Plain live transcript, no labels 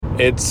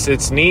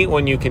it's neat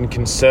when you can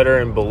consider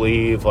and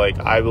believe, like,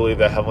 I believe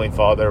that Heavenly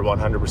Father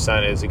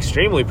 100% is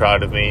extremely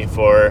proud of me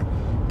for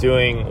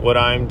doing what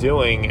I'm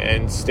doing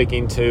and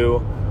sticking to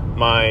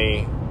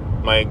my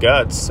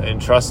guts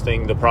and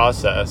trusting the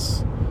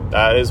process.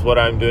 That is what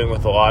I'm doing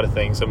with a lot of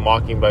things. I'm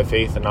walking by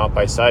faith and not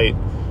by sight.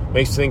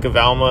 Makes me think of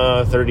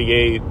Alma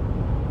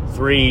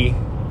 38:3,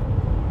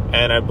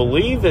 and I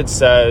believe it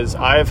says,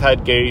 I have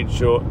had great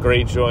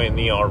joy in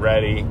thee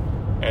already,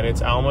 and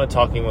it's Alma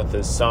talking with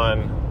his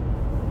son,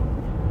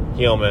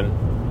 Helaman.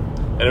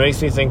 And it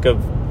makes me think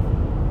of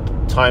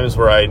times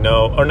where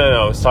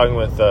it's talking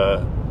with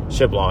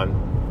Shiblon.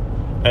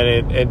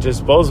 And it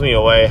just blows me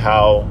away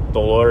how the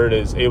Lord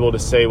is able to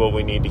say what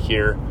we need to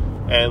hear.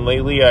 And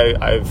lately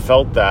I've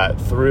felt that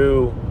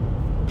through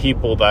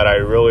people that I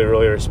really,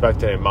 really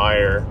respect and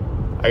admire.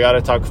 I got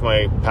to talk to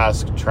my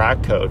past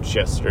track coach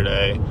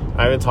yesterday.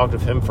 I haven't talked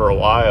with him for a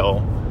while.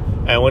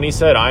 And when he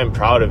said, I am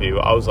proud of you,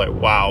 I was like,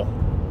 wow.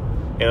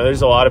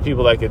 There's a lot of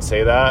people that could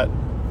say that,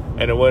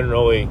 and it wouldn't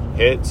really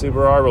hit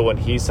super hard. But when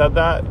he said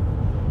that,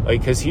 like,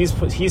 because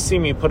he's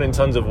seen me put in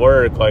tons of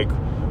work, like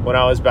when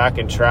I was back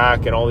in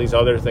track and all these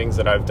other things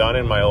that I've done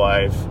in my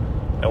life.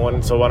 And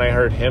when I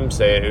heard him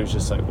say it, it was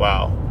just like,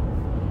 wow,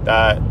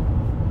 that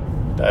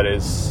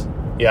is,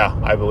 yeah,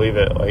 I believe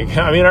it. Like,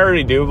 I mean, I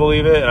already do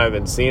believe it, and I've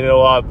been seeing it a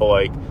lot, but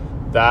like,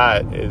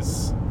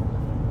 it's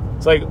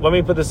like, let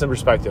me put this in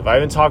perspective. I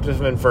haven't talked to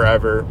him in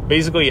forever.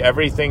 Basically,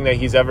 everything that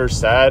he's ever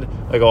said,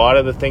 like a lot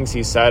of the things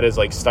he said is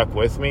like stuck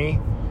with me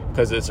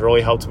because it's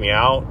really helped me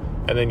out.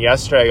 And then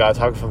yesterday I got to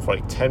talk to him for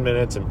like 10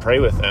 minutes and pray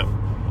with him.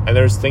 And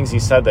there's things he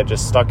said that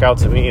just stuck out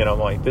to me, and I'm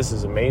like, this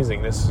is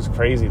amazing. This is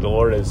crazy. The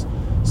Lord is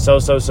so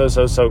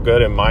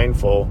good and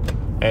mindful,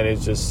 and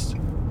is just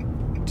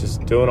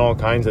doing all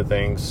kinds of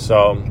things.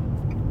 So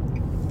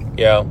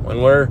yeah,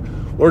 when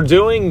we're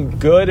doing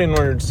good and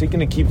we're seeking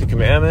to keep the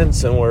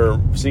commandments and we're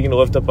seeking to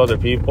lift up other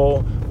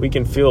people, we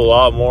can feel a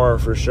lot more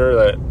for sure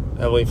that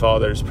Heavenly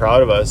Father is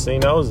proud of us. And he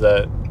knows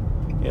that,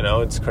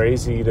 it's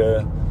crazy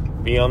to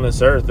be on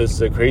this earth. This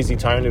is a crazy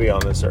time to be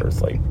on this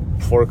earth, like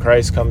before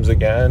Christ comes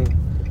again.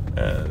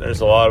 And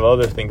there's a lot of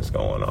other things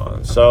going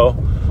on. So,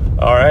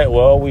 all right,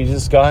 well, we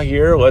just got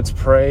here. Let's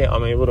pray.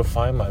 I'm able to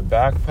find my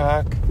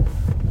backpack.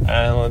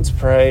 And let's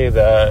pray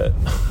that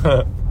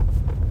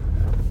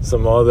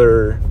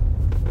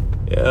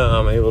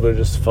I'm able to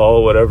just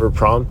follow whatever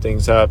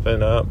promptings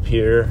happen up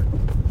here.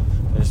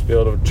 And just be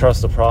able to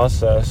trust the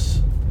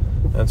process.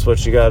 That's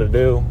what you got to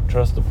do.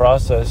 Trust the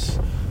process.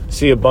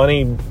 See a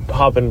bunny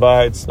hopping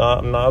by.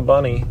 I'm not a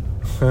bunny.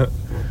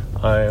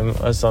 I'm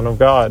a son of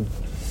God.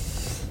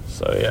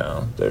 So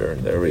yeah,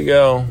 there we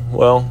go.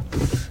 Well,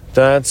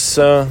 that's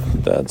that.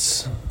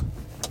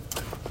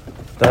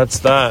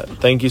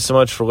 Thank you so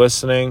much for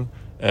listening.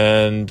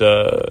 And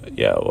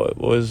what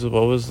was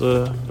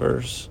the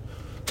verse?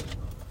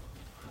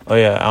 Oh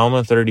yeah,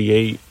 Alma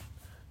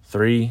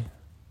 38:3.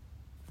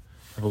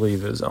 I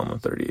believe it is Alma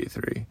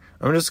 38:3.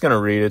 I'm just gonna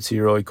read it to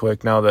you really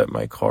quick now that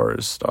my car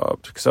is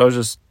stopped, because I was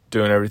just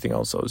doing everything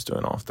else I was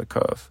doing off the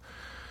cuff.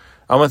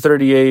 Alma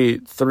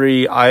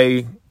 38:3.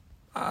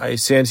 I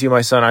say unto you, my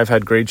son, I've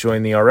had great joy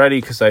in thee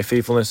already, because thy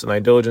faithfulness and thy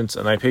diligence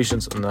and thy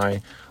patience and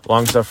thy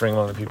long-suffering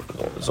among the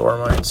people is over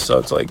mine. So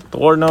it's like the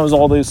Lord knows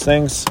all these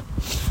things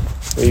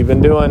that you've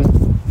been doing,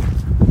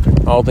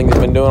 all things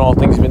you've been doing, all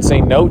things you've been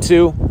saying no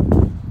to,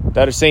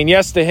 that are saying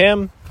yes to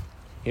him.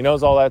 He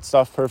knows all that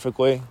stuff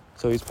perfectly,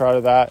 so he's proud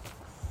of that.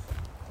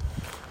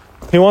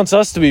 He wants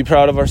us to be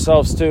proud of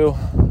ourselves too,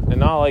 and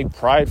not like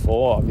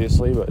prideful,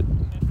 obviously, but,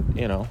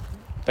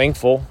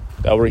 thankful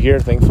that we're here,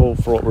 thankful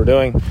for what we're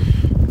doing.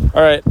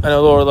 All right, I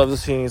know the Lord loves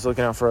us, and he's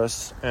looking out for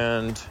us.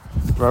 And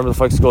remember, the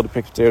flex is gold to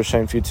pick potatoes,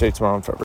 shine food today, tomorrow, and forever.